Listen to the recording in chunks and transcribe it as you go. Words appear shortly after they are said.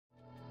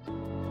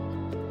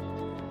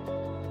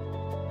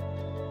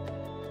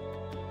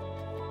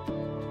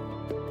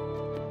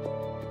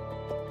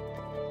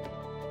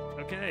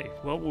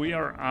Well, we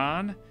are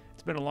on.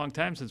 It's been a long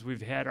time since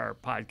we've had our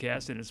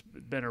podcast, and it's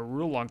been a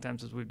real long time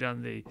since we've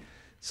done the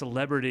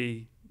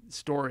celebrity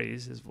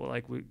stories, is what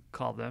like we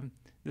call them.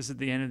 This is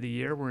the end of the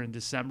year. We're in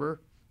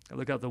December. I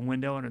look out the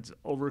window, and it's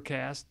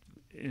overcast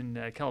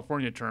in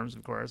California terms,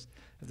 of course.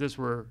 If this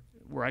were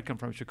where I come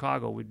from,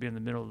 Chicago, we'd be in the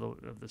middle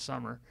of the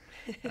summer.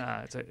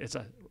 It's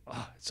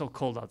so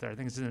cold out there. I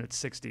think it's in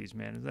its 60s,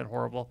 man. Isn't that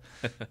horrible?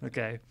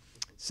 Okay.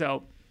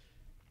 So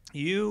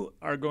you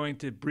are going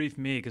to brief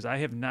me, because I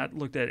have not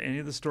looked at any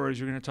of the stories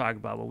you're going to talk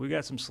about, but we've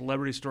got some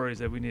celebrity stories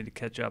that we need to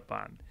catch up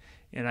on.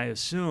 And I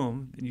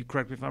assume, and you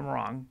correct me if I'm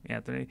wrong,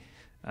 Anthony,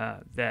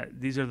 that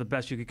these are the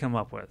best you could come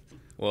up with.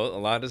 Well, a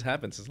lot has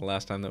happened since the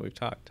last time that we've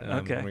talked.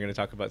 Okay. We're going to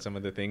talk about some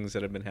of the things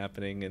that have been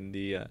happening in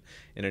the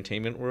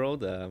entertainment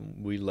world.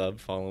 We love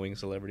following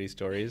celebrity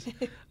stories.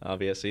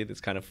 Obviously,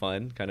 it's kind of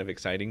fun, kind of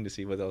exciting to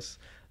see what else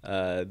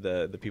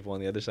the people on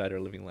the other side are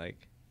living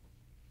like.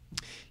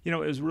 You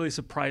know, it was really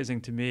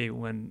surprising to me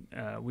when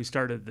we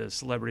started the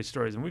celebrity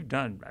stories, and we've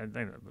done, I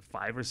think,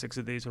 5 or 6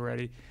 of these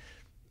already,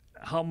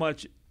 how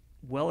much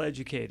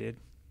well-educated,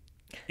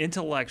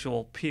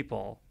 intellectual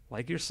people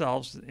like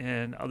yourselves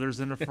and others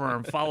in the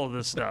firm follow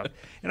this stuff.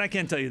 And I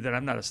can tell you that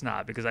I'm not a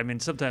snob, because, I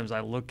mean, sometimes I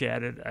look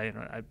at it,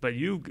 but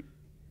you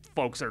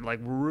folks are, like,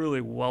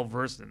 really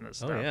well-versed in this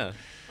stuff. Oh, yeah.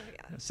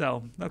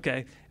 So,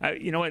 okay.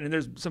 You know what, and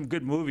there's some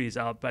good movies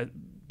out, but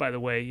by the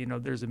way, you know,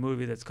 there's a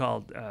movie that's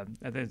called,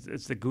 I think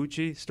it's the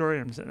Gucci story.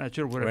 I'm not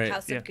sure what Right. it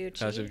House of Gucci.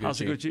 House of Gucci.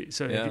 House of Gucci.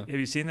 So Yeah. have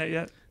you seen that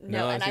yet?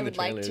 No, I've and I seen the would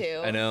like trailers.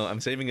 to. I know. I'm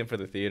saving it for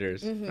the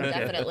theaters.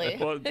 Definitely.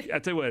 Well, I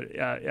tell you what,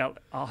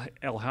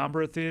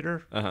 Alhambra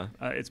Theater, Uh-huh.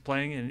 It's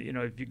playing, and you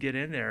know, if you get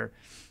in there,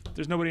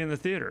 there's nobody in the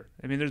theater.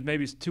 I mean, there's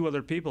maybe 2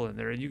 other people in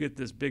there, and you get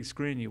this big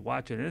screen, you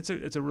watch it, and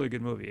it's a really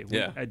good movie.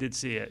 Yeah. I did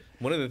see it.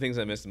 One of the things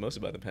I missed the most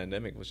about the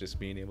pandemic was just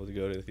being able to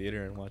go to the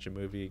theater and watch a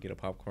movie, get a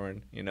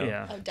popcorn, you know?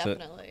 Yeah. Oh, So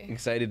definitely.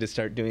 excited to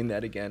start doing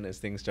that again as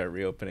things start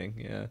reopening,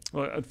 yeah.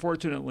 Well,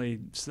 unfortunately,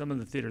 some of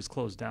the theaters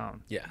closed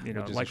down. Yeah, You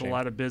know, which is a like a shame.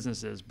 lot of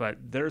businesses, but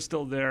they're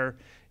still there.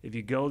 If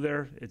you go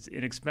there, it's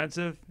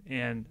inexpensive,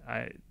 and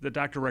the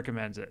doctor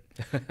recommends it.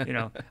 You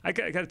know, I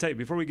got to tell you,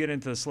 before we get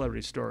into the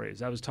celebrity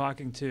stories, I was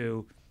talking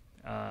to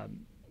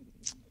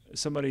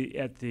somebody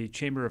at the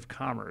Chamber of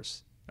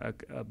Commerce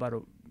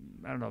about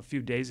a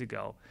few days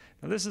ago.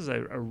 Now, this is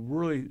a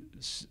really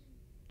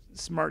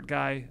smart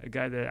guy, a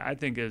guy that I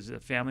think is a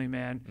family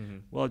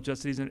man,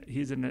 well-adjusted.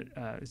 Is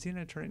he an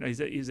attorney? No,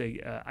 he's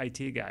a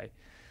IT guy.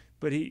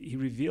 But he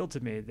revealed to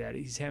me that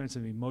he's having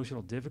some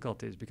emotional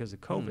difficulties because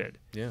of COVID.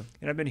 Yeah.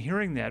 And I've been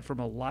hearing that from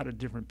a lot of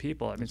different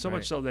people. I mean, so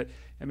much so that,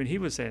 I mean, he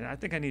was saying, I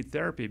think I need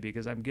therapy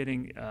because I'm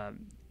getting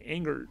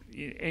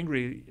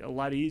angry a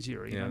lot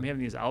easier. You know, I'm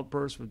having these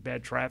outbursts with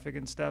bad traffic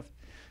and stuff.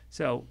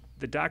 So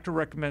the doctor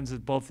recommends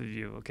that both of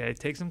you, okay,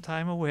 take some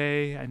time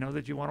away. I know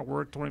that you want to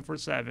work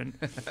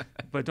 24/7,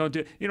 but don't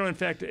do it. You know, in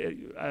fact,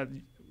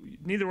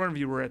 neither one of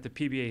you were at the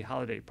PBA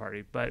holiday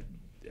party, but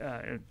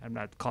I'm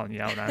not calling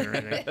you out on it or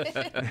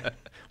anything.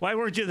 Why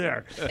weren't you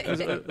there?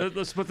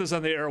 Let's put this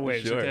on the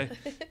airwaves, Sure.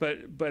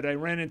 okay? But I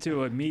ran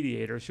into a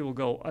mediator. She will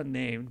go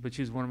unnamed, but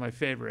she's one of my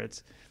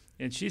favorites.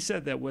 And she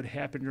said that what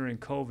happened during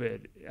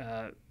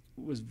COVID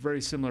was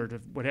very similar to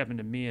what happened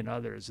to me and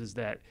others, is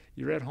that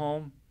you're at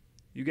home,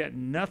 you got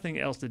nothing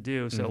else to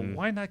do, so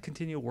why not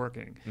continue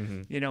working?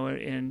 You know,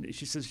 and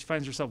she says she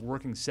finds herself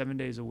working 7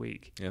 days a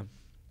week. Yeah.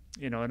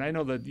 You know, and I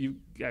know that you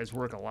guys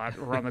work a lot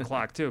around the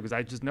clock too, because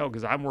I just know,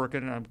 because I'm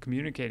working and I'm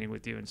communicating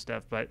with you and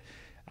stuff. But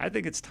I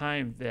think it's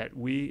time that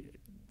we,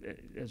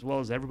 as well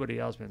as everybody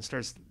else, man,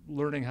 starts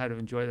learning how to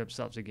enjoy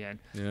themselves again.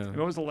 Yeah. I mean,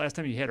 when was the last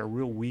time you had a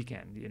real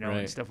weekend, you know, and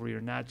Right. stuff where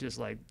you're not just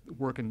like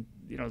working,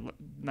 you know,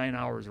 9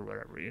 hours or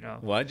whatever, you know?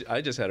 Well,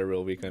 I just had a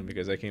real weekend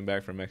because I came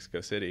back from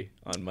Mexico City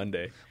on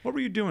Monday. What were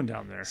you doing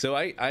down there? So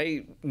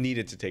I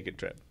needed to take a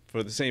trip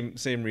for the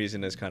same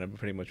reason as kind of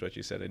pretty much what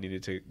you said. I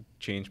needed to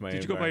change my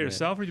Did you go by environment.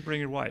 yourself or did you bring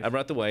your wife? I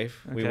brought the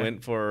wife. We Okay.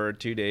 went for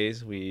 2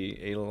 days. We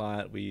ate a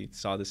lot. We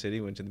saw the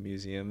city, went to the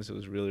museums. It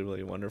was really,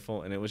 really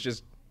wonderful. And it was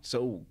just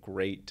so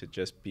great to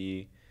just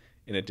be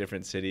in a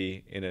different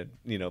city, in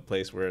a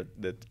place where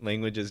the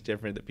language is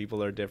different, the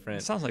people are different.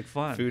 It sounds like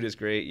fun. Food is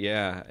great,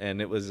 yeah.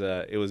 And it was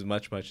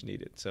much, much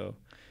needed. So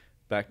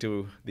back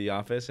to the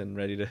office and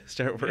ready to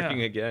start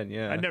working again.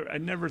 Yeah. I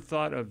never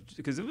thought of,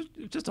 because it was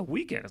just a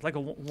weekend. It's like a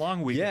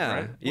long weekend, Yeah,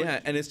 right? yeah,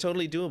 and it's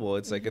totally doable.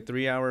 It's like a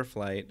 3-hour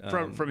flight.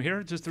 From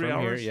here, just 3 from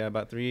hours? Here, yeah,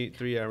 about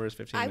three hours,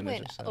 15 I minutes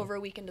went or so. over a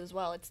weekend as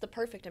well. It's the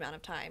perfect amount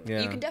of time.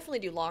 Yeah. You can definitely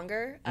do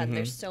longer.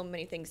 There's so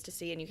many things to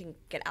see, and you can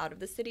get out of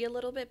the city a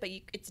little bit, but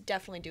it's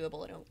definitely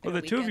doable in a Well, the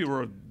weekend. two of you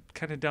were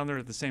kind of down there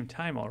at the same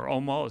time, or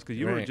almost, because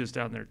you were Right. just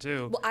down there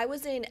too. Well, I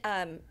was in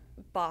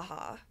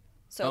Baja,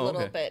 so Oh, a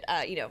little okay.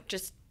 bit,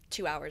 just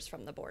 2 hours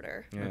from the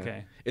border. Yeah.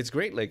 Okay. It's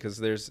great, like, because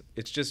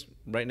it's just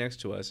right next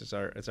to us.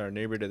 It's our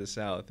neighbor to the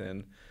south,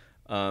 and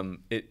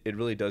it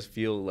really does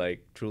feel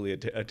like truly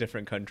a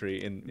different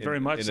country in Very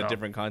much in so. a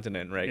different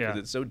continent, right? Because Yeah.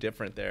 it's so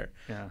different there.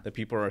 Yeah. The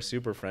people are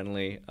super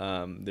friendly.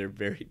 They're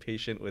very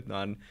patient with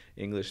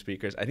non-English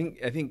speakers. I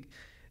think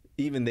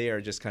even they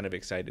are just kind of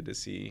excited to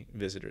see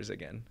visitors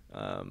again.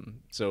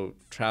 So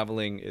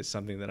traveling is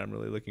something that I'm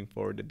really looking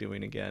forward to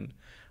doing again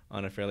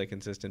on a fairly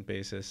consistent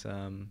basis.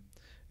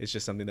 It's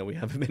just something that we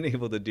haven't been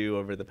able to do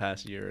over the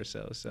past year or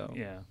so. So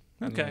Yeah.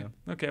 Okay.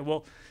 Yeah. Okay.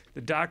 Well,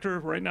 the doctor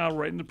right now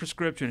writing the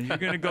prescription. You're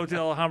going to go to the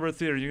Alhambra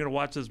Theater. You're going to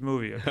watch this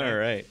movie. Okay? All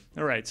right.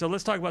 All right. So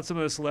let's talk about some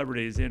of the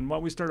celebrities. And why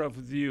don't we start off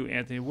with you,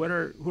 Anthony? Who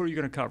are you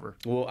going to cover?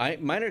 Well,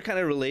 mine are kind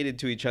of related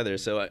to each other.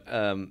 So,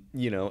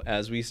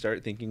 as we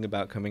start thinking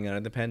about coming out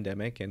of the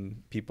pandemic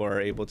and people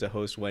are able to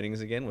host weddings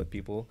again with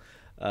people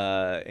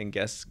and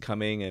guests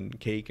coming and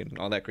cake and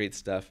all that great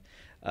stuff,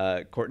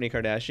 Kourtney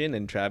Kardashian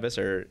and Travis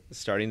are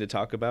starting to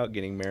talk about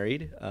getting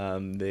married.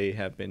 They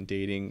have been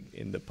dating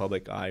in the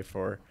public eye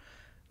for,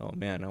 I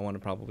want to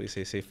probably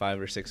say 5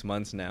 or 6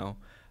 months now,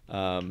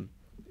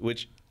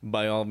 which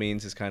by all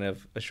means is kind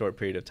of a short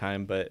period of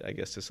time, but I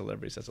guess to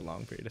celebrities that's a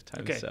long period of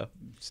time. Okay, So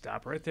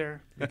stop right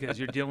there because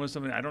you're dealing with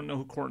something. I don't know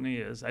who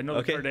Kourtney is. I know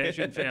Okay. the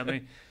Kardashian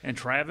family, and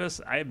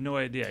Travis, I have no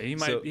idea.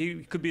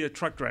 He could be a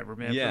truck driver,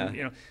 man.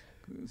 Yeah.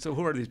 So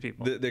who are these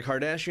people? The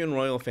Kardashian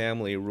royal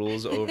family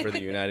rules over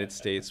the United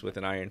States with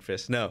an iron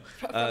fist. No.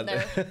 From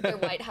their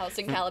White House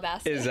in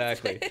Calabasas.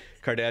 Exactly.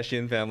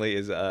 Kardashian family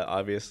is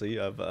obviously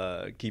of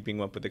keeping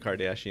up with the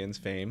Kardashians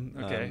fame.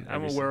 Okay,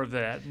 I'm aware of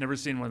that. Never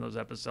seen one of those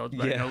episodes,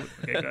 but Yeah. I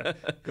know. Okay,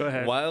 go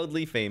ahead.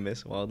 Wildly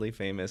famous.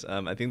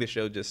 I think the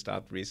show just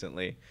stopped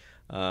recently.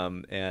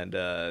 And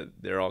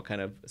they're all kind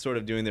of sort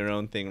of doing their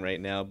own thing right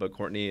now. But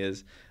Kourtney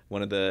is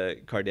one of the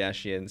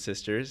Kardashian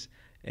sisters.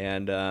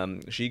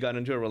 And she got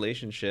into a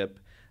relationship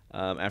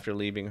after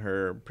leaving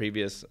her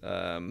previous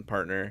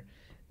partner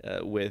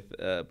with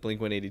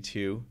Blink-182,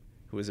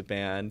 who was a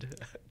band.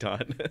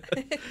 Don.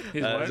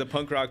 He's It what? was a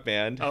punk rock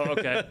band. Oh,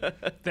 okay.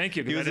 Thank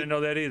you, 'cause I didn't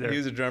know that either. He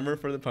was a drummer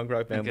for the punk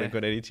rock band Okay.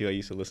 Blink-182. I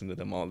used to listen to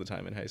them all the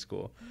time in high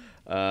school.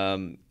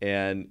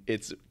 And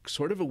it's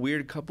sort of a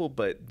weird couple,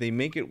 but they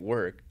make it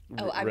work.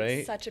 Oh, I'm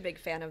right? such a big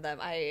fan of them.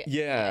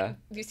 Yeah.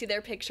 You see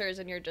their pictures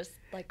and you're just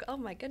like, oh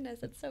my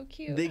goodness, it's so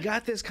cute. They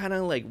got this kind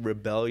of like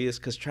rebellious,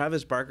 because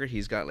Travis Barker,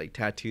 he's got like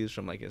tattoos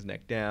from like his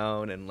neck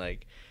down, and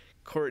like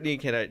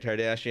Kourtney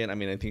Kardashian, I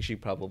mean, I think she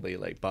probably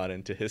like bought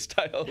into his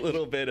style a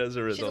little bit as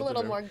a result. She's a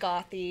little of her. more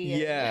gothy.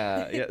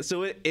 Yeah.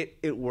 So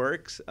it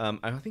works.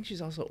 I think she's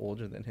also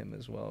older than him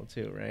as well,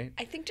 too, right?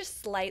 I think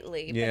just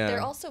slightly, but Yeah. they're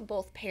also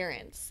both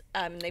parents.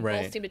 They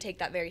Right. both seem to take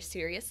that very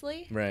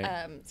seriously. Right.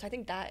 So I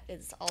think that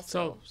is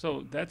also.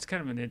 So that's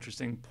kind of an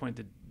interesting point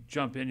to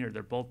jump in here.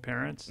 They're both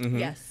parents. Mhm.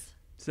 Yes.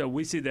 So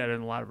we see that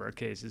in a lot of our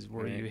cases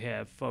where Right. you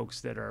have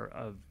folks that are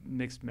of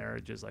mixed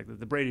marriages, like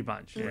the Brady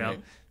Bunch, you know, Right.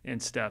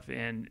 and stuff.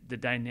 And the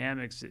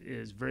dynamics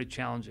is very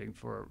challenging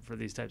for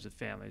these types of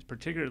families,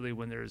 particularly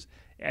when there's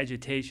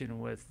agitation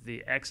with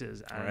the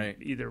exes on Right.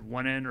 either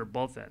one end or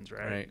both ends,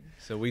 right? Right.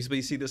 So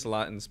we see this a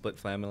lot in split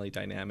family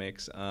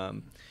dynamics.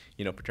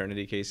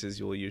 Paternity cases,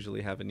 you'll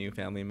usually have a new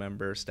family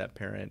member,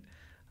 step-parent,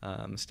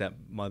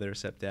 stepmother,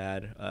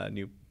 stepdad,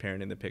 new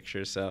parent in the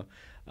picture. So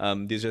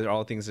these are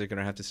all things they're going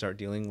to have to start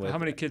dealing with. How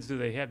many kids do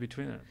they have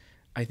between them?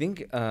 I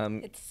think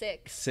It's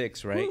 6.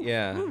 6, right? Woo,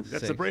 Yeah. woo,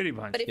 that's the 6. Brady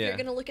Bunch. But if Yeah. you're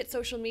going to look at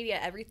social media,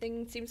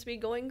 everything seems to be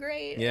going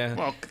great. Yeah.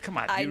 Well, come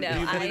on. I you- know,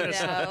 you believe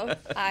this?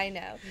 I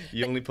know.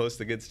 You only post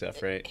the good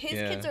stuff, right? His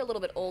Yeah. kids are a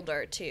little bit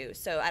older too,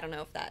 so I don't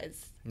know if that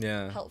is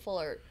Yeah. helpful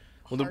or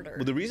Well,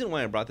 harder. the reason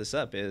why I brought this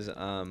up is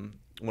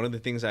one of the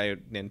things I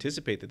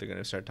anticipate that they're going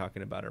to start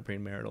talking about are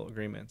premarital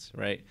agreements,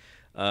 right?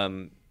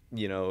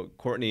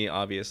 Kourtney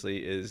obviously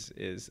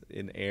is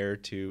an heir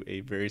to a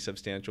very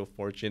substantial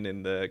fortune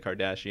in the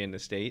Kardashian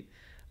estate,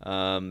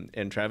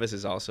 and Travis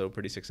is also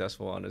pretty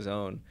successful on his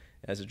own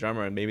as a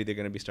drummer, and maybe they're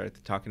going to be start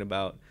talking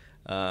about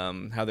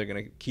how they're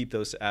going to keep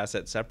those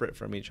assets separate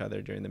from each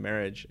other during the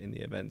marriage in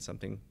the event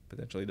something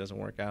potentially doesn't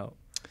work out.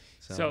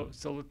 So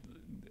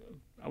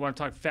I want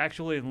to talk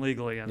factually and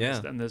legally on Yeah.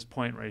 this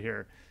point right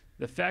here.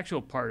 The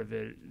factual part of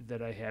it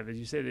that I have is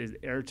you say there's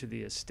heir to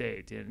the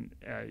estate, and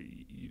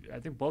I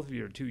think both of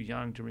you are too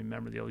young to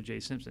remember the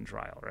O.J. Simpson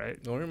trial,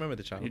 right? Don't remember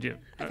the child. You do.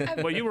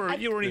 I've- Well, you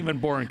weren't even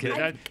born, kid.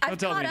 I've Don't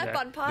tell me caught that.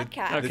 up on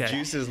podcasts. The Okay.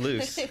 juice is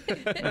loose.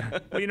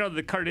 Well,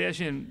 the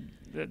Kardashian,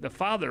 the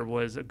father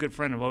was a good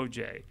friend of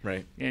O.J.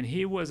 Right. And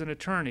he was an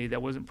attorney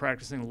that wasn't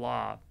practicing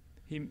law.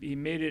 He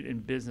made it in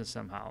business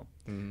somehow.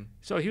 Mhm.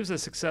 So he was a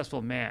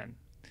successful man.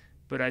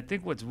 But I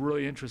think what's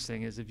really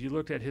interesting is if you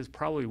looked at his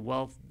probably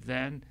wealth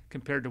then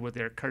compared to what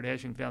their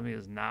Kardashian family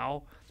is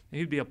now,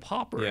 he'd be a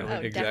pauper. Yeah, Oh,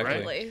 exactly.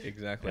 definitely.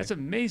 Exactly. That's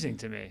amazing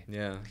to me.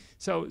 Yeah.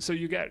 So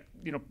you got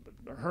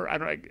her.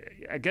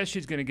 I guess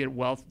she's going to get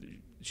wealth.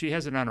 She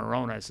has it on her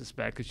own, I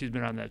suspect, because she's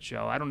been on that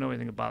show. I don't know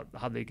anything about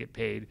how they get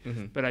paid,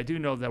 but I do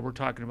know that we're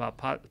talking about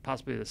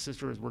possibly the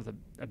sister is worth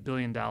 $1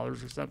 billion or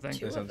something. Two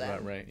That of sounds about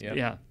them. right. Yep.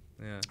 Yeah.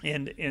 Yeah.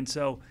 And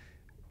so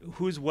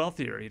who's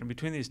wealthier,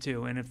 between these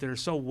two? And if they're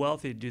so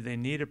wealthy, do they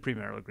need a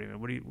premarital agreement?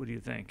 What do you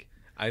think?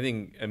 I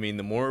mean,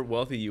 the more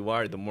wealthy you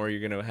are, the more you're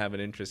going to have an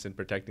interest in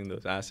protecting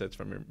those assets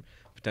from your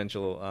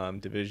potential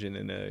division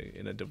in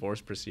a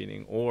divorce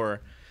proceeding,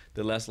 or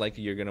the less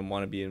likely you're going to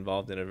want to be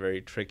involved in a very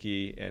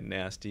tricky and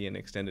nasty and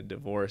extended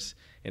divorce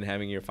and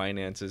having your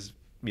finances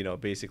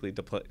basically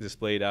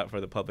displayed out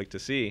for the public to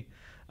see.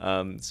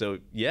 So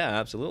yeah,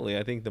 absolutely.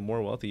 I think the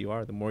more wealthy you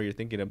are, the more you're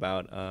thinking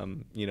about,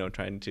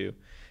 trying to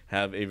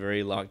have a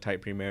very Loctite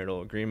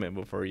premarital agreement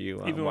before you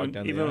walk down the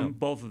aisle. Even when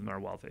both of them are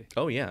wealthy.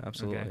 Oh yeah,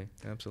 absolutely,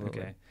 absolutely.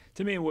 Okay.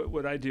 To me,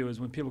 what I do is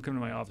when people come to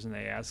my office and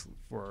they ask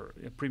for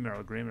a premarital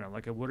agreement, I'm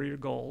like, what are your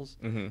goals?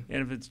 And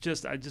if it's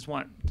just, I just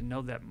want to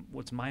know that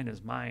what's mine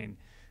is mine.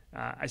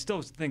 I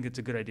still think it's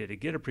a good idea to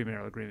get a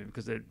premarital agreement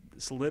because it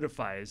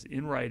solidifies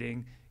in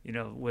writing,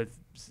 with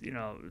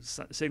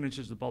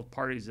signatures of both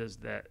parties as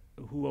that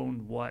who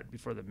owned what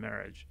before the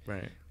marriage.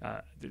 Right.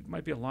 There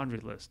might be a laundry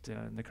list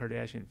in the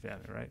Kardashian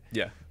family, right?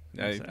 Yeah,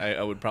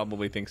 I would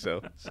probably think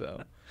so.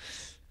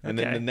 And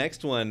then the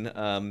next one,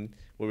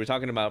 where we're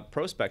talking about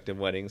prospective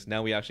weddings,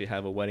 now we actually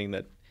have a wedding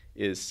that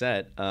is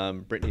set.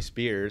 Britney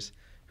Spears,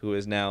 who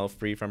is now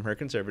free from her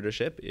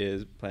conservatorship,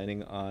 is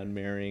planning on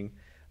marrying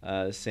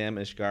Sam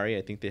Ashgari.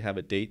 I think they have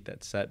a date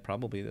that's set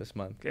probably this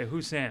month. Okay,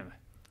 who's Sam?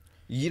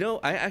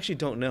 I actually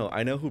don't know.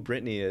 I know who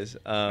Britney is.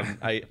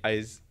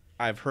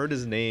 I've heard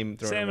his name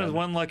thrown Sam around. is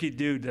one lucky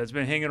dude that's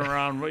been hanging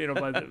around,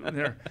 by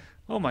there.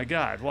 Oh my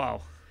God!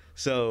 Wow.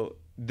 So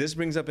this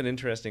brings up an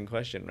interesting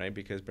question, right?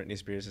 Because Britney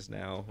Spears is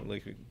now,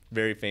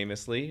 very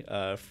famously,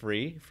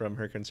 free from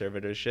her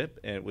conservatorship,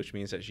 and which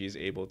means that she's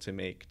able to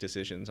make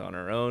decisions on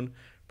her own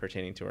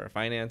pertaining to her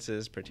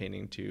finances,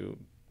 pertaining to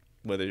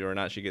whether or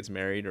not she gets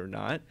married or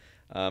not.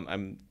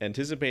 I'm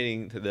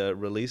anticipating the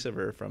release of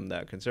her from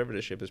that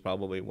conservatorship is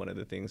probably one of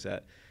the things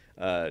that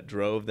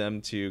drove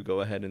them to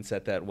go ahead and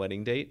set that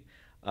wedding date.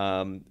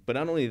 But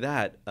not only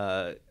that,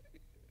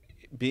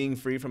 being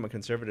free from a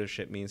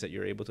conservatorship means that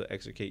you're able to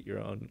execute your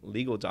own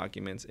legal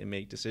documents and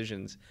make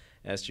decisions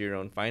as to your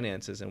own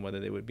finances and whether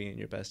they would be in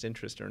your best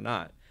interest or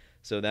not.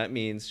 So that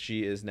means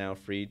she is now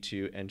free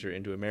to enter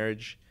into a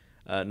marriage,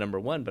 number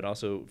one, but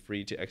also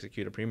free to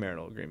execute a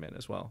premarital agreement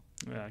as well.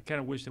 Yeah, I kind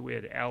of wish that we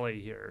had Allie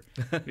here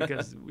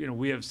because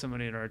we have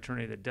somebody in our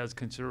attorney that does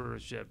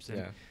conservatorships,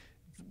 and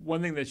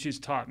one thing that she's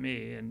taught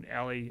me, and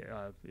Allie,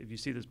 if you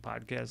see this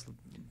podcast,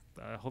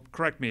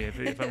 correct me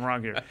if I'm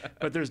wrong here,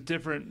 but there's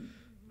different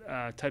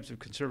types of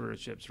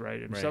conservatorships,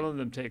 right? And some of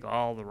them take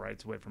all the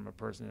rights away from a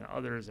person, and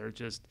others are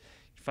just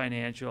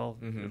financial.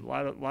 A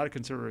lot of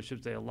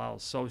conservatorships, they allow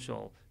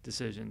social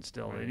decisions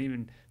still, and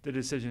even the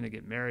decision to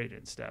get married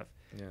and stuff.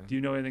 Yeah. Do you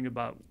know anything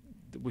about?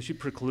 Was she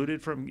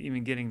precluded from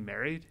even getting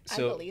married? I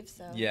believe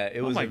so. Yeah,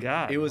 it was.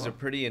 God! It was a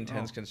pretty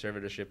intense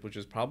conservatorship, which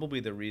was probably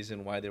the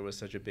reason why there was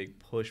such a big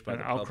push by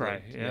the outcry.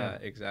 public. Yeah,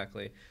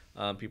 exactly.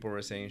 People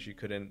were saying she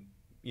couldn't,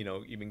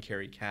 even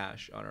carry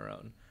cash on her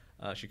own.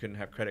 She couldn't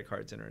have credit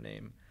cards in her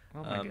name.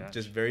 Oh my gosh.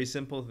 Just very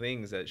simple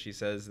things that she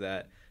says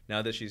that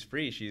now that she's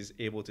free, she's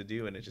able to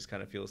do, and it just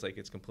kind of feels like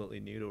it's completely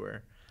new to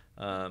her.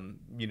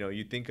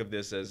 You think of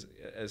this as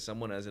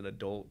someone as an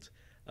adult,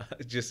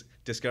 just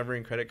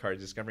discovering credit cards,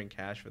 discovering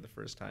cash for the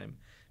first time,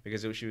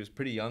 because she was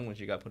pretty young when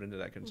she got put into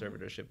that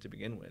conservatorship to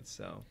begin with.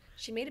 So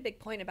she made a big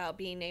point about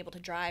being able to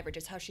drive, or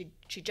just how she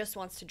just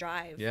wants to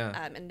drive,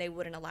 and they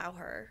wouldn't allow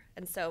her.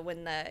 And so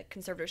when the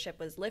conservatorship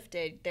was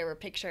lifted, there were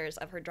pictures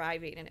of her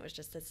driving, and it was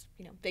just this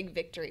big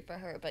victory for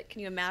her. But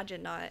can you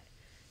imagine not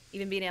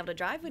even being able to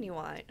drive when you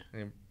want?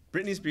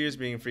 Britney Spears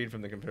being freed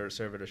from the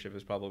conservatorship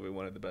is probably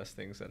one of the best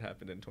things that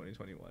happened in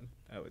 2021,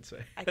 I would say.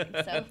 I think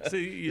so.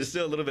 There's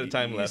still a little bit of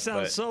time left. You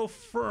sound so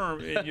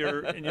firm in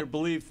your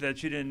belief that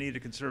she didn't need a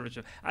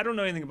conservatorship. I don't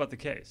know anything about the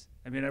case.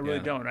 I mean, I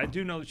really don't. I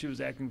do know that she was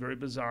acting very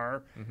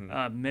bizarre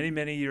many,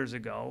 many years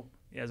ago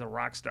as a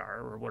rock star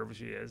or whatever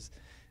she is.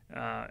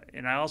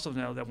 And I also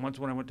know that once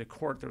when I went to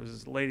court, there was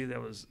this lady that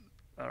was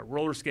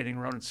roller skating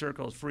around in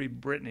circles, free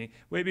Britney,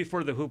 way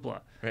before the hoopla.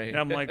 Right. And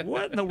I'm like,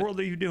 what in the world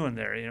are you doing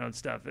there? And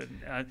stuff.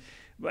 And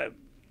but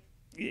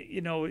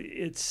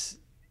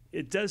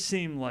it does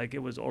seem like it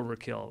was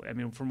overkill. I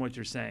mean, from what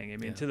you're saying. I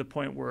mean, to the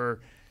point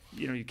where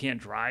you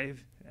can't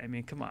drive. I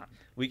mean, come on.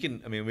 We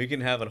can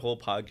have a whole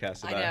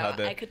podcast about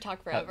how I could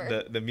talk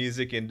forever. The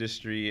music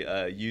industry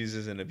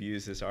uses and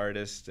abuses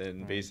artists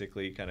and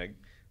basically kind of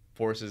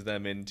forces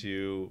them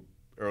into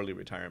early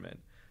retirement.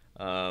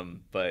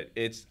 But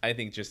I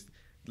think just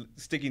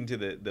sticking to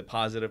the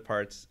positive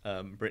parts,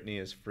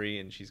 Britney is free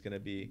and she's going to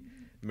be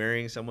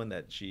marrying someone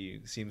that she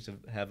seems to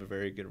have a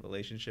very good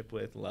relationship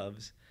with,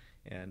 loves,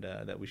 and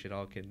that we should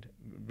all can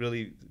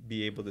really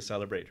be able to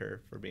celebrate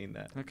her for being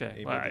that.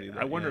 Okay. Well,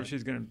 I wonder if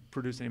she's going to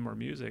produce any more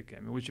music. I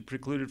mean, was she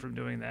precluded from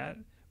doing that?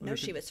 No,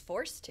 she was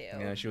forced to.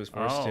 Yeah, she was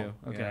forced to.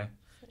 Okay. Yeah.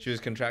 She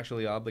was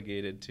contractually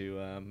obligated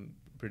to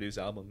produce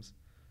albums.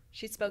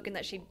 She's spoken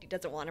that she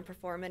doesn't want to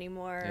perform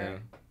anymore,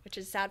 which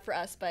is sad for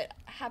us, but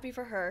happy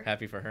for her.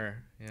 Happy for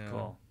her. Yeah.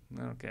 Cool.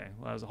 Okay.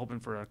 Well, I was hoping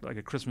for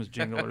a Christmas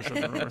jingle or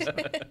something.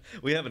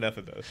 We have enough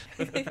of those.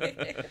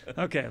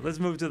 Okay, let's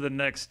move to the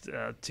next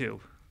two.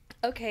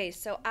 Okay,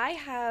 so I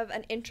have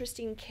an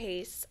interesting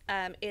case.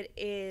 It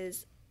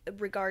is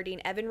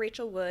regarding Evan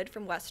Rachel Wood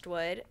from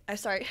Westworld.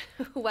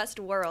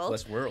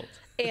 Westworld.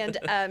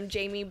 And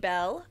Jamie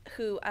Bell,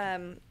 who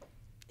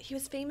he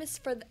was famous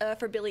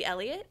for Billy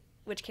Elliot,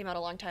 which came out a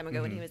long time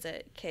ago when he was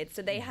a kid.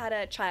 So they had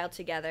a child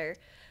together.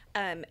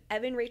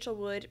 Evan Rachel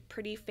Wood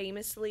pretty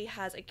famously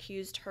has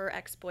accused her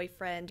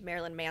ex-boyfriend,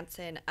 Marilyn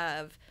Manson,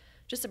 of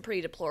just some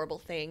pretty deplorable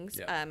things,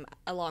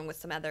 along with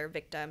some other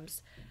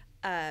victims.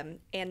 And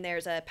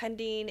there's a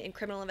pending in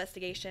criminal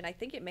investigation. I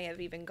think it may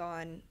have even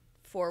gone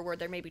forward.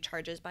 There may be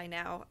charges by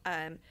now.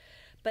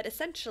 But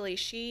essentially,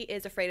 she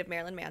is afraid of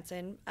Marilyn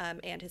Manson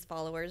and his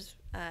followers.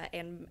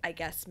 And I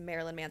guess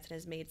Marilyn Manson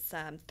has made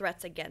some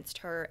threats against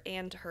her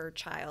and her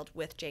child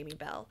with Jamie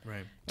Bell.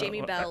 Right.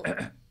 Jamie Bell.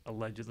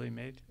 Allegedly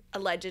made?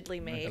 Allegedly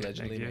made.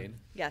 Allegedly made.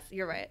 Yes,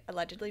 you're right.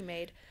 Allegedly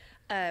made.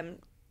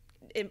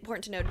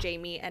 Important to note,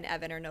 Jamie and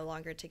Evan are no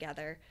longer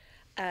together.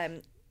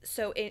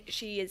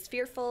 She is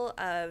fearful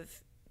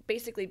of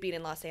basically being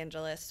in Los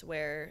Angeles,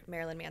 where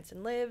Marilyn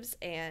Manson lives,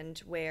 and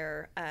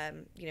where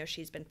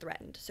she's been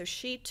threatened. So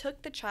she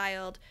took the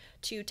child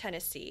to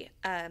Tennessee.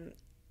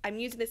 I'm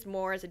using this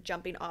more as a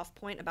jumping off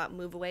point about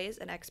move-aways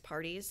and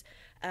ex-parties,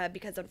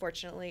 because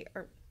unfortunately,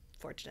 or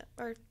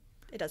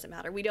it doesn't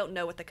matter. We don't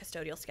know what the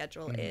custodial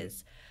schedule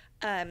is.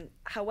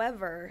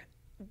 However,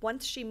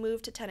 once she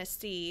moved to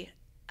Tennessee,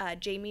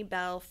 Jamie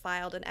Bell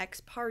filed an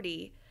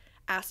ex-party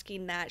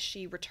asking that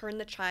she return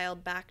the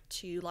child back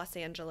to Los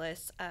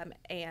Angeles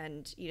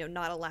and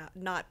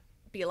not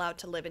be allowed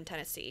to live in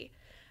Tennessee.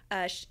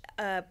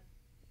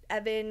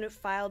 Evan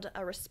filed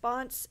a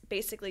response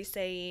basically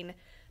saying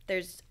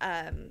there's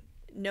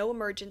no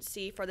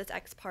emergency for this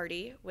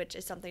ex-party, which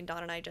is something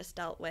Dawn and I just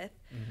dealt with.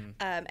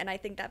 And I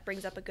think that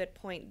brings up a good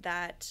point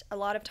that a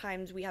lot of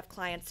times we have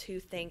clients who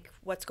think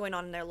what's going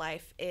on in their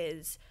life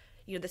is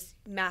this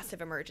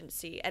massive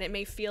emergency, and it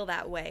may feel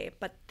that way,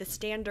 but the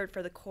standard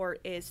for the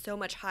court is so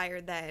much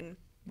higher than.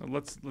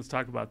 Well, let's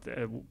talk about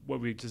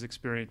what we just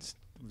experienced.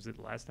 Was it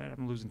last night?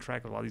 I'm losing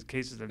track of all these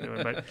cases I'm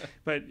doing,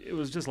 but it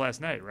was just last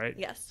night, right?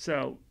 Yes.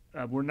 So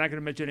we're not going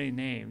to mention any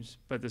names,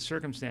 but the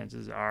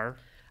circumstances are.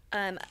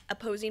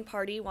 Opposing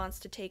party wants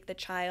to take the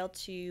child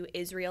to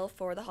Israel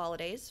for the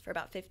holidays for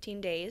about 15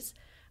 days.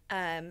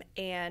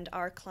 And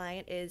our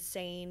client is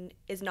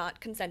not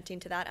consenting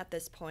to that at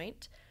this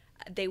point.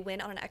 They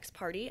went on an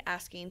ex-party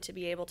asking to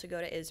be able to go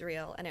to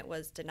Israel, and it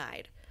was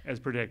denied. As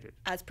predicted.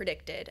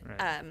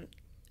 Right.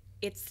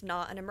 It's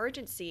not an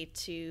emergency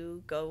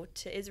to go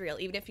to Israel.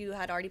 Even if you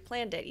had already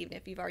planned it, even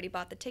if you've already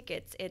bought the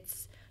tickets,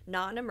 it's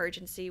not an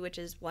emergency, which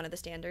is one of the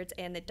standards,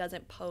 and it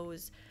doesn't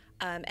pose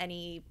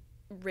any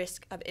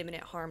risk of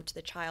imminent harm to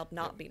the child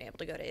not being able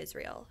to go to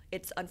Israel.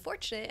 It's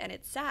unfortunate and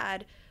it's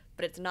sad,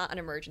 but it's not an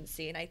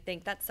emergency. And I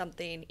think that's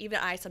something even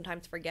I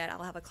sometimes forget.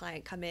 I'll have a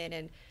client come in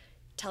and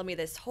tell me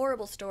this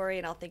horrible story,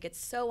 and I'll think it's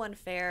so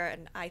unfair,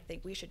 and I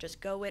think we should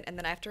just go in. And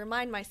then I have to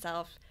remind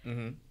myself,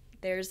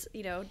 there's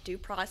due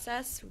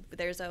process.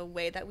 There's a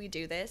way that we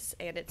do this,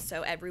 and it's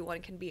so everyone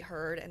can be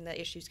heard and the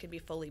issues can be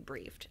fully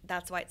briefed.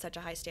 That's why it's such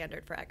a high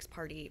standard for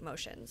ex-party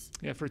motions.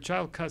 Yeah, for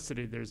child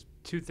custody, there's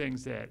two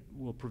things that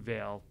will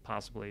prevail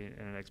possibly in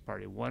an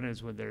ex-party. One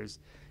is when there's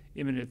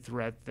imminent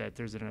threat that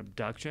there's an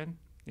abduction.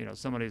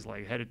 Somebody's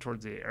like headed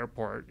towards the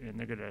airport and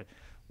they're going to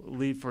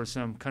leave for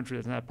some country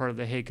that's not part of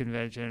the Hague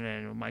Convention,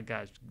 and oh my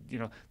gosh,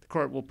 the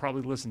court will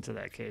probably listen to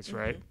that case,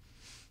 right?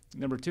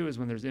 Number two is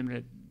when there's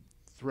imminent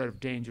threat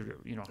of danger,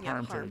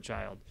 harm to the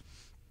child.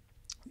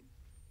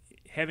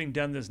 Having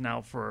done this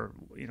now for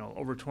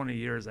over 20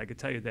 years, I could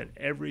tell you that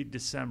every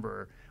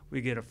December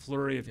we get a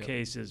flurry of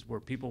cases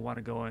where people want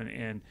to go in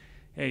and,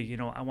 hey,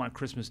 I want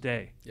Christmas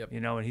Day,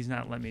 and he's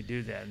not letting me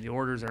do that, and the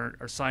orders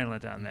are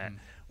silent on that.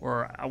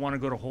 Or I want to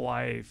go to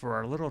Hawaii for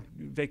our little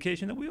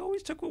vacation that we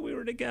always took when we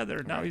were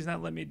together. Now he's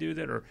not letting me do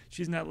that, or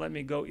she's not letting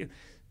me go.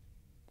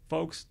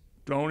 Folks,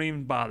 don't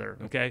even bother,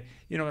 okay?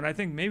 And I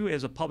think maybe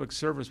as a public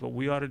service, what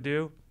we ought to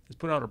do is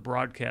put out a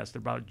broadcast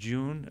about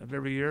June of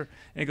every year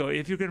and go,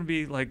 if you're going to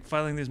be like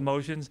filing these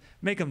motions,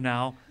 make them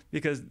now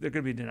because they're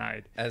going to be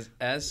denied.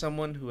 As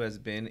someone who has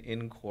been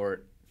in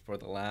court for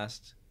the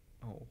last,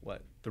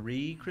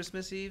 3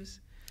 Christmas Eves?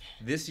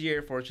 This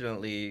year,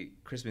 fortunately,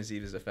 Christmas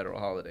Eve is a federal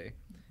holiday.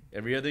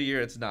 Every other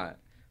year it's not.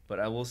 But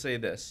I will say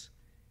this.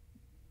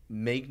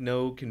 Make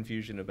no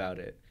confusion about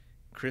it.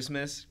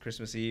 Christmas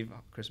Eve,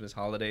 Christmas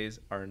holidays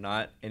are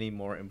not any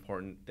more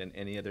important than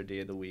any other day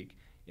of the week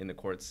in the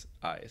court's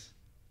eyes.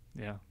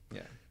 Yeah.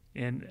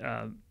 And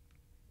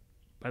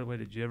by the way,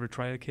 did you ever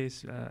try a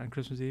case on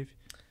Christmas Eve?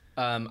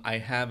 I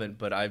haven't,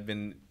 but I've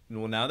been...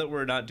 Well, now that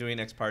we're not doing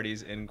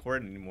ex-parties in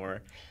court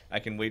anymore, I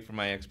can wait for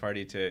my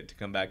ex-party to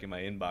come back in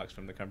my inbox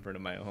from the comfort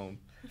of my home.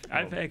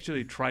 I've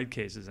actually tried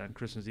cases on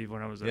Christmas Eve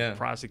when I was a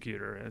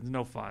prosecutor. It's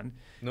no fun.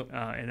 Nope.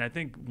 And I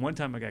think one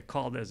time I got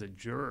called as a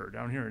juror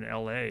down here in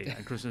L.A.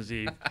 on Christmas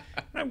Eve.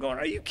 And I'm going,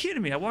 are you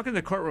kidding me? I walk in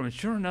the courtroom, and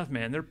sure enough,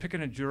 man, they're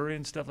picking a jury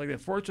and stuff like that.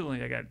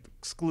 Fortunately, I got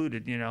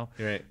excluded,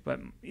 Right.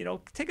 But,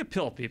 take a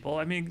pill, people.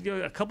 I mean,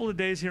 a couple of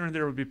days here and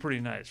there would be pretty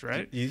nice,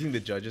 right? Do you think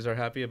the judges are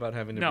happy about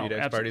having to beat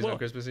ex-parties on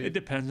Christmas Eve? It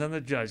depends on the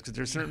judge, because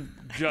there's certain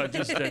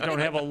judges that don't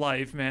have a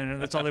life, man,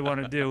 and that's all they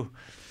want to do.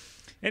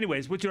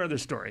 Anyways, what's your other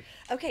story?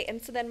 Okay, and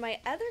so then my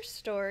other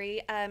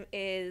story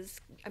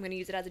is, I'm going to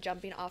use it as a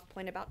jumping off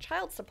point about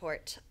child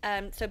support.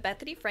 So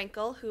Bethany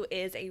Frankel, who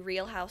is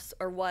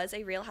was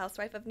a Real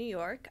Housewife of New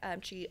York,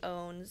 she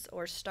owns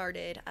or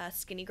started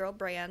Skinny Girl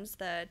Brands,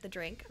 the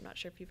drink. I'm not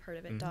sure if you've heard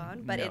of it,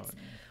 Dawn, but it's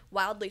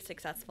wildly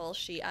successful.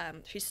 She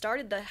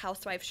started the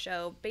Housewife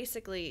show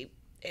basically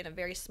in a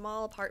very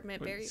small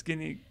apartment. Very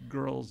Skinny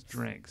Girls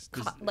drinks.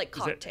 like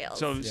cocktails.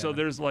 So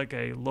there's like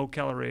a low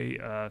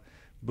calorie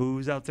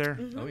booze out there.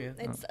 Mm-hmm. Oh yeah.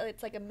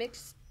 It's like a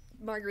mixed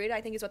margarita, I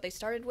think is what they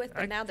started with,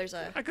 but now there's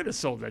a... I could have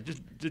sold that.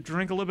 Just to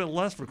drink a little bit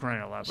less for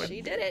crying out loud. But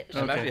she did it.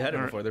 I've actually had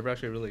it before. They're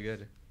actually really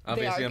good.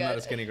 Obviously, I'm not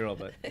a skinny girl,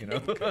 but you know.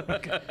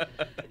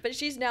 But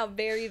she's now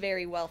very,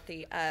 very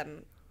wealthy.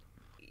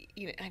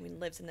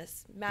 Lives in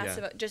this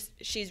massive...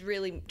 she's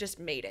really just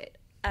made it.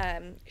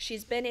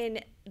 She's been in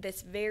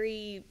this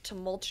very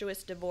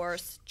tumultuous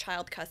divorce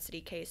child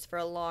custody case for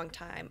a long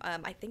time.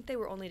 I think they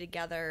were only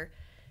together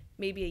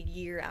maybe a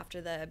year after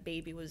the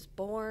baby was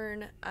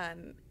born,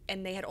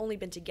 and they had only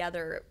been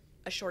together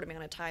a short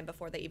amount of time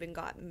before they even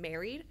got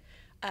married.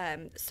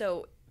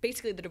 So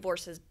basically, the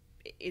divorce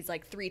is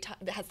like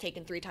has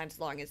taken 3 times as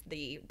long as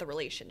the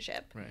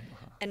relationship. Right.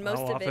 And most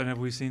How of often it, have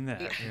we seen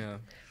that? Yeah.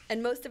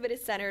 And most of it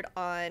is centered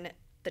on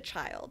the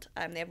child.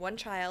 They have one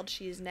child.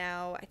 She's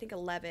now, I think,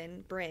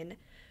 11, Bryn.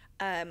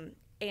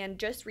 And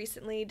just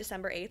recently,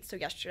 December 8th, so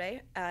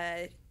yesterday,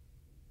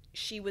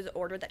 she was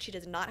ordered that she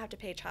does not have to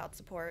pay child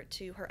support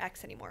to her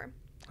ex anymore.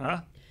 Huh?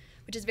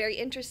 Which is very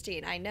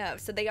interesting, I know.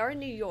 So they are in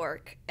New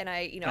York, and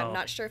I'm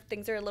not sure if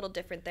things are a little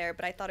different there,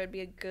 but I thought it would be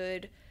a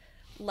good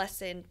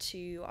lesson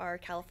to our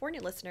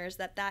California listeners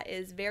that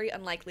is very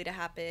unlikely to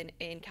happen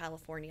in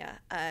California.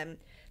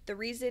 The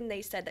reason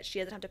they said that she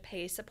doesn't have to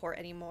pay support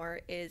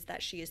anymore is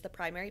that she is the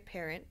primary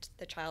parent.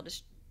 The child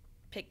is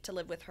picked to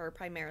live with her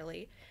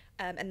primarily.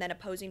 And then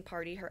opposing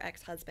party, her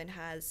ex-husband,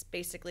 has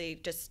basically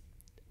just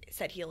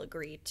said he'll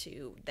agree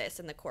to this,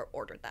 and the court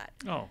ordered that.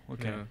 Oh,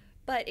 okay. Yeah.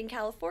 But in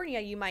California,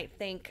 you might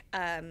think,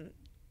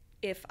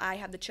 if I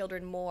have the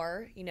children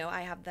more,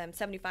 I have them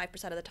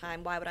 75% of the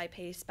time, why would I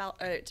pay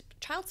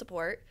child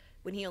support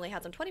when he only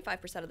has them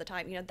 25% of the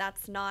time?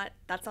 That's not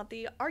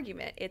the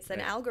argument. It's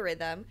an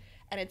algorithm,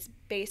 and it's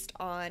based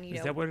on,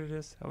 Is that what it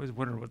is? I always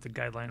wondered what the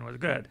guideline was.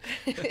 Good.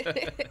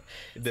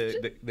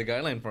 The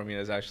guideline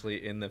formula is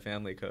actually in the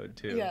family code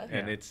too,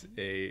 and it's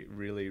a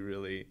really,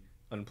 really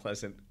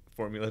unpleasant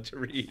formula to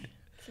read.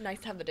 It's nice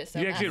to have the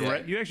discount.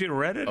 You actually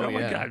read it? Oh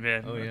my God,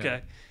 man. Oh,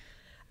 yeah.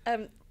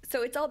 Okay.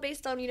 So it's all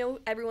based on,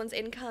 everyone's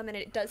income, and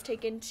it does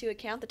take into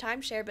account the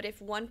timeshare. But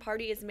if one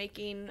party is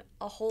making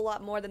a whole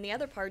lot more than the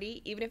other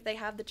party, even if they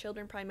have the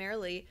children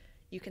primarily,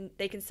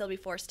 they can still be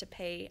forced to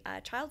pay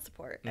child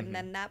support. Mm-hmm. And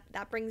then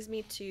that brings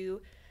me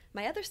to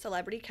my other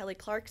celebrity, Kelly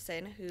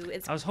Clarkson, who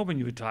is... I was hoping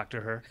you would talk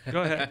to her.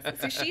 Go ahead.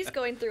 So she's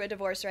going through a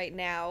divorce right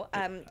now.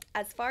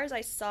 As far as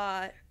I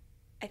saw,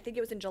 I think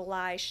it was in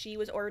July, she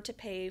was ordered to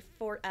pay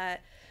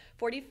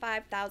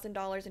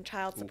 $45,000 in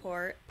child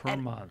support per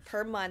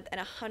month,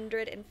 and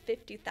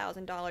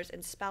 $150,000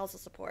 in spousal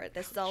support.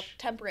 This is all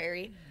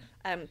temporary,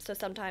 so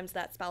oftentimes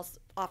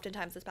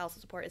the spousal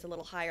support is a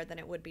little higher than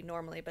it would be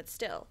normally, but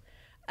still.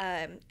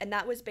 And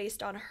that was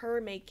based on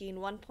her making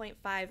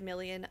 $1.5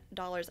 million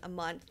a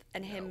month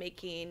and him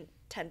making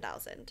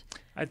 $10,000.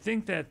 I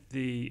think that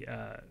it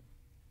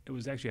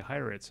was actually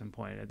higher at some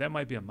point. That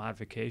might be a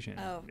modification.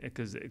 Oh.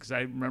 Because I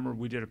remember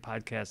we did a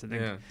podcast, I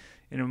think,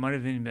 and it might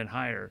have even been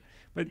higher.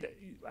 But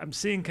I'm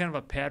seeing kind of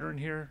a pattern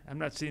here. I'm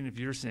not seeing if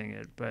you're seeing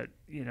it, but,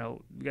 we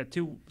got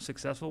 2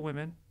 successful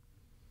women.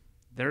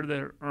 They're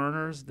the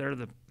earners. They're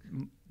the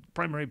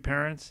primary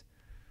parents.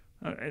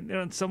 And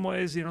in some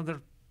ways,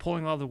 they're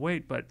pulling all the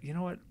weight. But you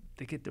know what?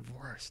 They get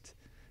divorced.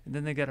 And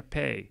then they got to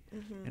pay.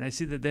 Mm-hmm. And I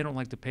see that they don't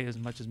like to pay as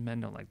much as men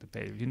don't like to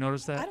pay. Have you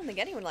noticed that? I don't think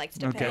anyone likes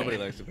to pay. Nobody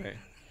likes to pay.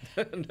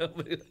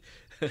 Nobody.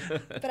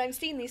 But I'm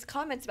seeing these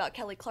comments about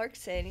Kelly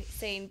Clarkson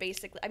saying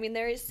basically,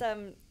 there is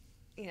some,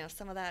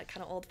 some of that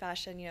kind of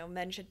old-fashioned,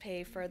 men should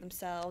pay for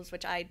themselves,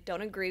 which I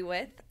don't agree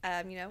with.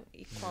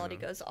 Equality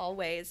goes all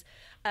ways.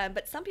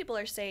 But some people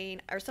are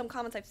saying, or some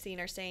comments I've seen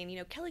are saying,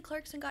 Kelly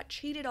Clarkson got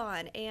cheated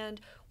on, and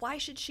why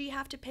should she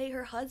have to pay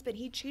her husband?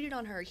 He cheated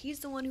on her. He's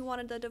the one who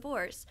wanted the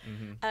divorce.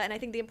 Mm-hmm. And I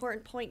think the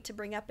important point to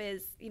bring up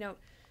is, in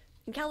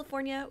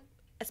California,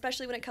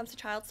 especially when it comes to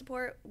child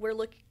support,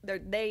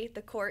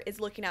 the court is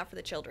looking out for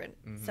the children.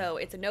 Mm-hmm. So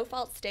it's a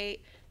no-fault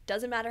state.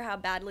 Doesn't matter how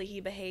badly he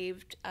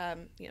behaved,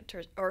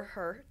 or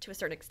her to a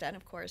certain extent.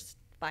 Of course,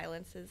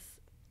 violence is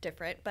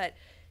different, but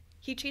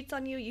he cheats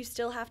on you, you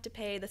still have to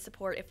pay the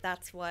support if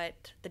that's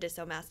what the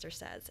diso master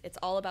says. It's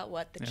all about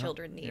what the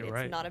children need.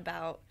 It's not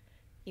about,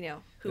 who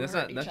hurt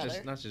each other.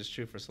 That's not just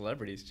true for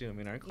celebrities too.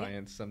 Our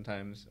clients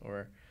sometimes,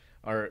 or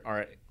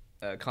our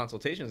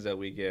consultations that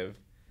we give,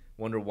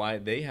 wonder why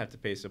they have to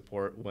pay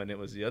support when it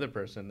was the other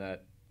person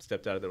that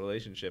stepped out of the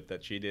relationship,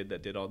 that cheated,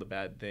 that did all the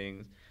bad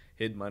things,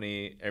 hid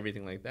money,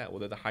 everything like that. Well,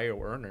 they're the higher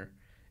earner,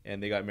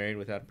 and they got married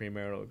without a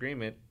premarital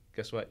agreement.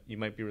 Guess what? You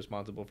might be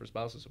responsible for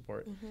spousal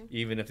support,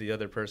 even if the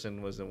other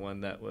person was the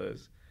one that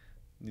was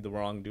the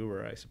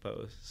wrongdoer, I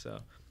suppose. So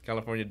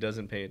California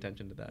doesn't pay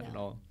attention to that at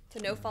all.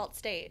 It's a no-fault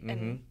state,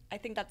 and I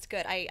think that's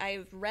good.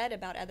 I've read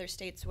about other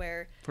states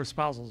where for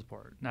spousal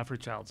support, not for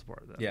child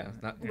support, though. Yeah,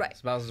 not right.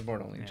 Spousal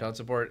support only. Yeah. Child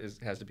support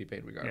has to be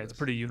paid regardless. Yeah, it's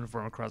pretty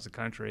uniform across the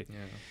country. Yeah.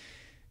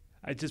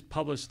 I just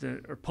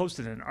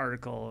posted an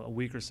article a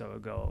week or so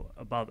ago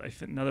about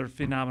another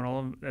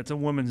phenomenon that's a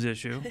women's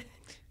issue,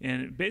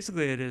 and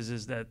basically it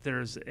is that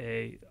there's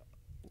a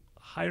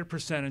higher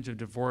percentage of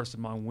divorce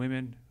among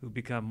women who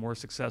become more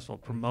successful,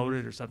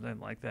 promoted or something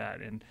like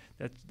that, and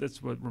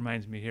that's what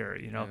reminds me here.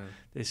 You know,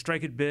 they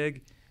strike it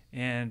big,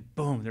 and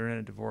boom, they're in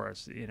a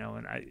divorce. You know,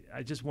 and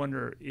I just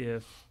wonder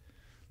if,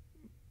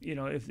 you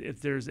know,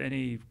 if there's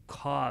any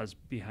cause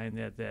behind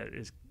that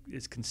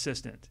is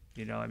consistent.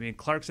 You know, I mean,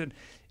 Clarkson,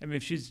 I mean,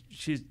 if she's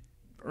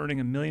earning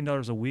 $1 million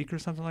a week or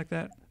something like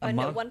that.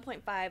 No,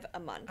 1.5 a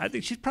month. I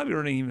think she's probably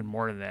earning even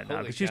more than that now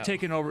because she's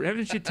taken over.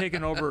 Haven't she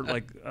taken over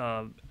like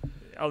Ellen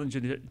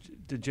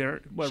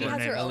DeGeneres? She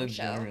has her own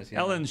show.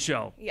 Ellen's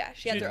show. Yeah,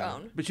 she has her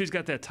own. But she's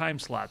got that time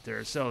slot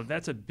there, so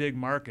that's a big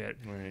market.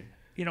 Right.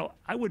 You know,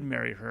 I would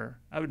marry her.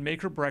 I would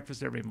make her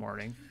breakfast every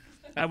morning.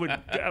 I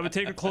would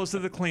take her close to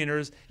the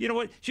cleaners. You know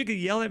what? She could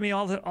yell at me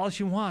all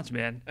she wants,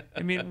 man.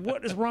 I mean,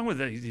 what is wrong with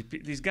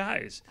these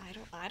guys?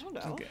 I don't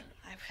know. Okay.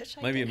 I wish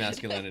I might be a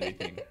masculinity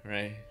thing,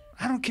 right?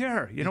 I don't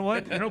care. You know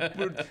what? You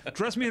know,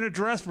 dress me in a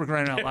dress for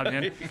crying out loud,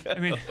 man. I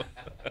mean,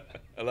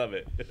 I love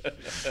it.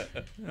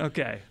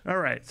 Okay. All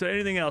right. So,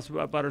 anything else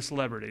about our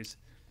celebrities?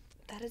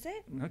 That is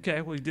it.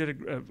 Okay. Well, you did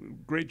a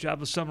great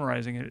job of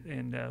summarizing it,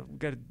 and we've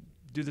got to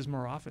do this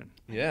more often.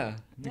 Yeah.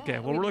 Okay.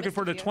 Well, we're looking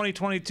forward to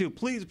 2022.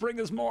 Please bring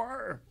us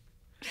more.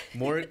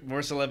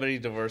 More celebrity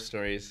divorce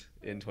stories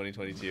in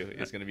 2022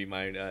 is going to be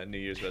my New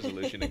Year's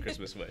resolution and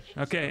Christmas wish.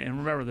 Okay. And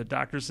remember, the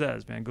doctor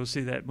says, man, go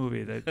see that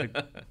movie.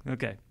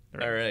 Okay.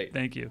 All right.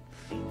 Thank you.